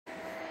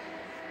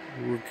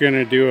We're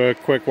gonna do a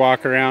quick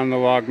walk around the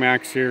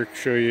logmax here,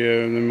 show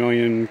you the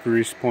million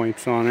grease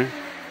points on it.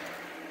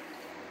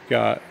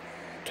 Got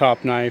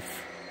top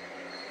knife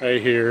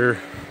right here.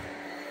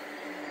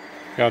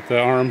 Got the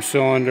arm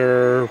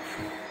cylinder,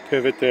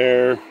 pivot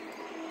there,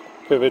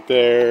 pivot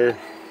there.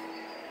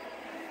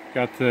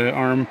 Got the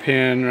arm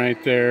pin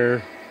right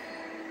there.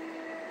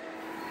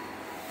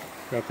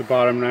 Got the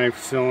bottom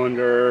knife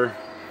cylinder,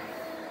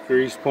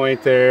 grease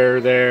point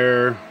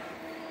there,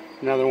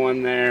 another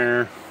one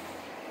there.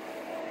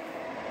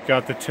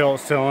 Got the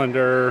tilt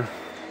cylinder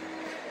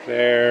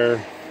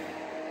there.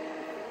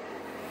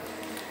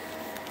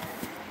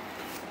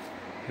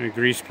 And a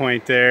grease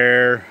point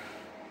there.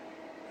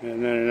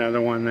 And then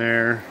another one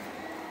there.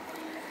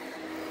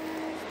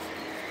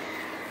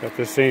 Got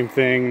the same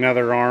thing,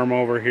 another arm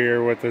over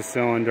here with the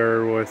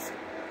cylinder with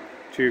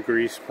 2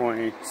 grease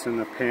points and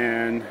the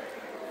pin.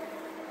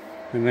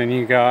 And then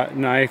you got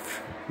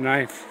knife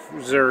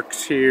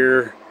zerks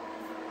here.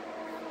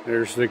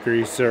 There's the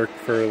grease zerk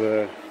for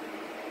the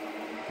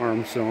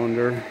arm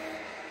cylinder.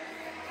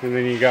 And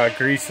then you got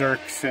grease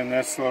zerks in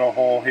this little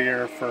hole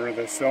here for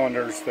the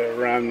cylinders that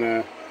run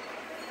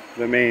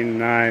the main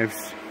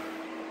knives.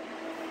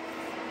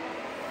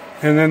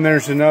 And then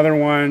there's another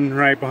one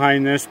right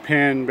behind this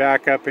pin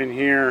back up in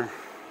here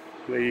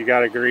that you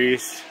gotta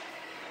grease.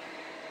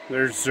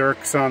 There's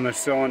zerks on the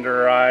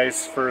cylinder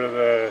eyes for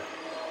the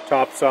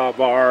top saw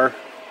bar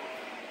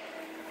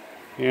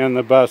and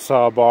the buzz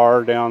saw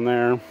bar down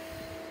there.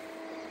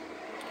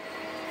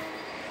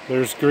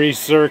 There's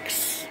grease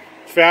zerks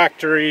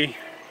factory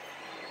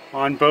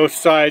on both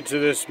sides of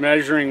this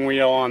measuring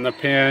wheel on the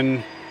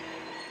pin.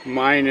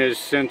 Mine has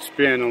since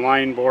been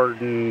line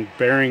board and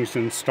bearings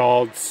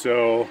installed,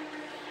 so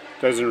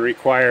doesn't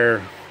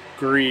require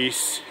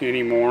grease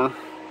anymore.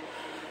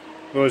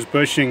 Those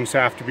bushings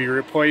have to be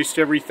replaced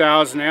every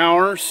 1,000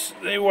 hours.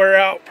 They wear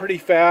out pretty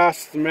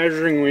fast. The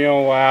measuring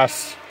wheel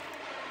lasts,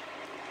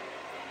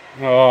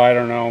 oh, I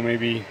don't know,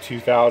 maybe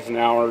 2,000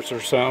 hours or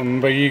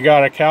something, but you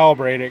gotta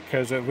calibrate it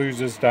because it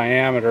loses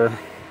diameter.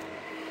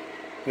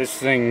 This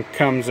thing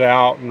comes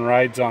out and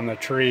rides on the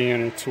tree,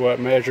 and it's what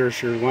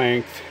measures your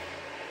length.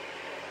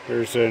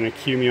 There's an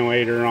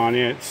accumulator on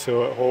it,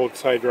 so it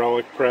holds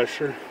hydraulic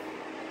pressure.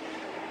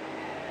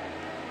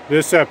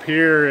 This up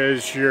here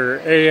is your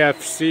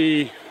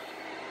AFC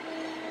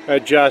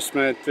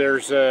adjustment.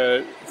 There's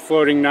a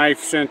floating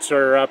knife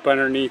sensor up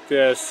underneath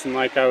this, and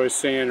like I was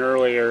saying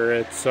earlier,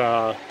 it's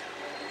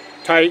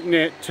tighten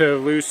it to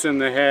loosen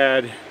the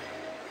head,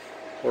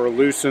 or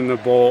loosen the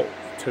bolt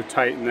to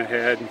tighten the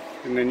head,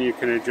 and then you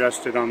can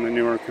adjust it on the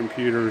newer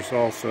computers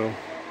also.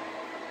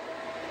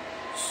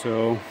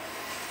 So,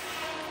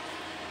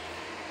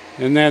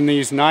 and then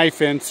these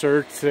knife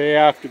inserts, they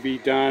have to be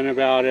done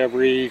about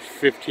every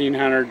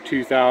 1,500,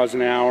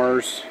 2,000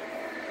 hours,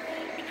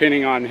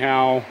 depending on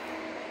how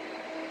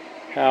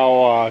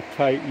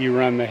tight you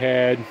run the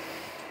head.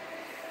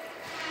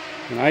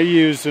 And I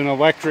use an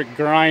electric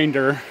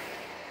grinder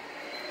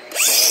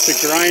to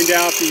grind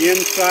out the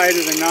inside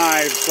of the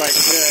knives like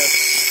this.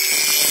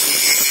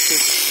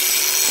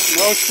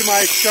 Most of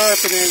my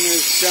sharpening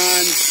is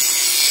done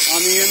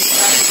on the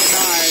inside of the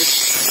knife.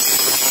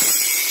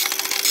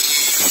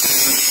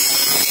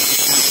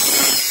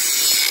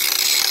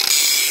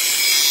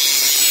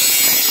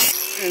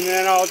 And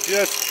then I'll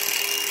just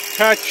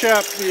touch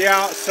up the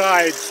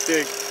outsides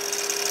to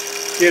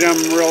get them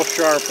real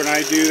sharp, and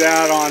I do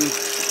that on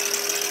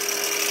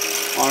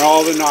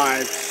all the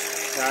knives.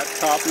 That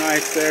top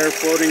knife there,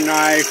 floating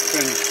knife,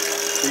 and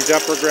these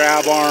upper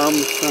grab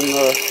arms and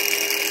the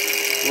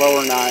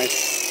lower knife.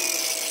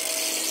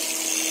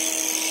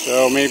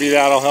 So maybe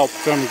that'll help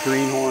some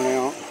greenhorn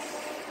out.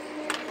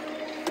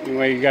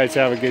 Anyway, you guys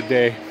have a good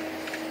day.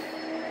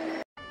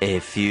 A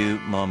few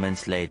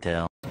moments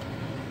later.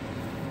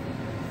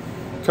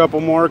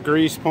 Couple more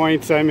grease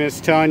points I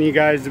missed telling you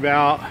guys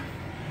about.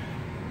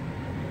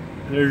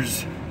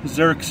 There's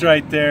zerks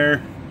right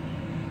there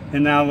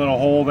in that little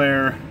hole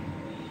there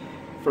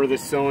for the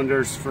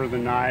cylinders for the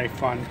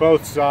knife on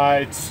both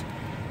sides.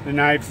 The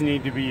knives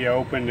need to be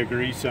open to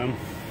grease them.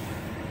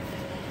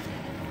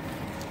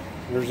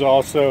 There's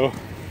also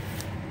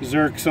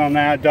zerks on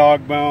that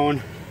dog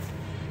bone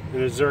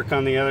and a zerk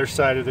on the other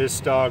side of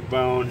this dog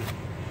bone.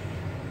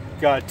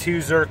 Got 2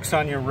 zerks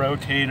on your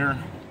rotator,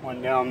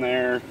 one down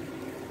there,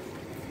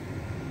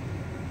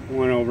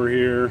 one over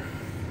here.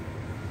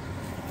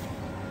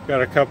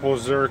 Got a couple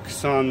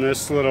zerks on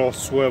this little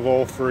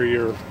swivel for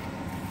your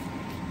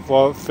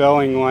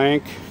felling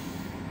length.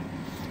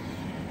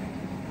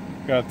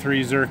 Got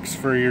 3 zerks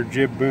for your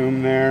jib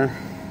boom there.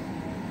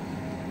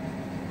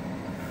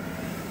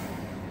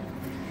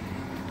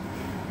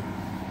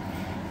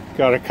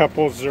 Got a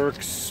couple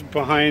zerks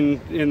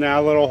behind in that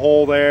little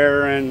hole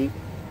there, and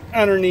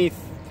underneath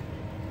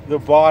the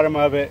bottom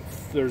of it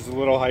there's a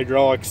little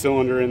hydraulic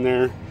cylinder in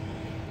there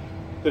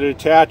that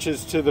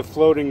attaches to the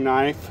floating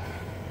knife.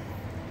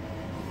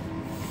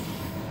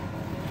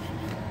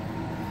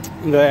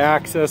 The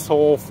access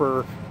hole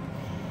for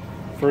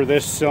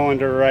this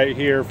cylinder right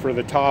here for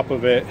the top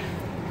of it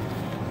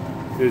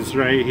is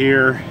right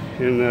here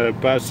in the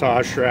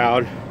buzzsaw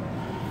shroud,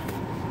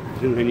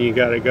 and then you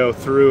got to go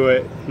through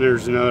it.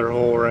 There's another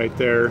hole right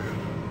there,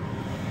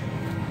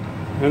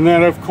 and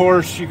then of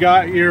course you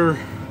got your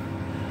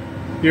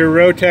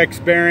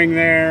Rotex bearing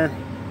there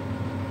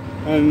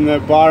and the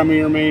bottom of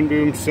your main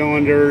boom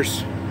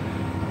cylinders.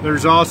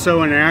 There's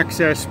also an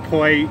access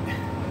plate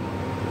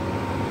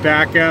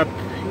back up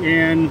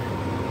in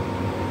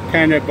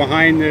kind of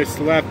behind this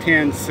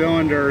left-hand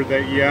cylinder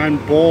that you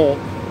unbolt,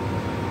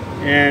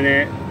 and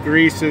it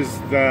greases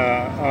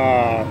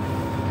the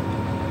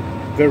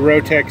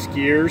Rotex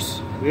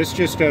gears. This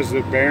just does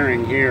the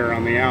bearing here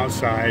on the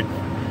outside.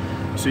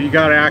 So you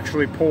got to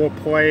actually pull a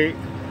plate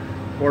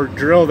or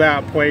drill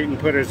that plate and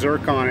put a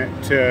zerk on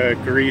it to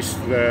grease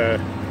the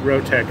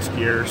Rotex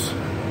gears.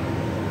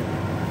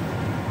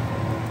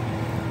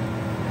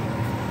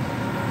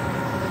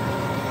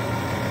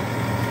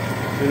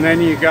 And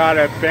then you got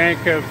a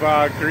bank of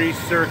grease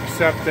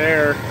zerks up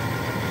there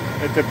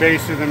at the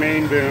base of the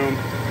main boom.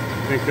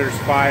 I think there's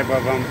 5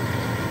 of them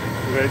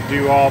that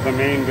do all the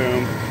main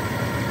boom.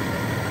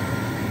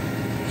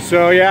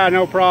 So yeah,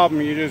 no problem.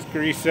 You just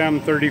grease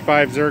them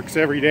 35 zerks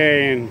every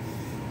day and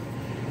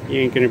you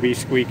ain't gonna be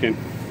squeaking.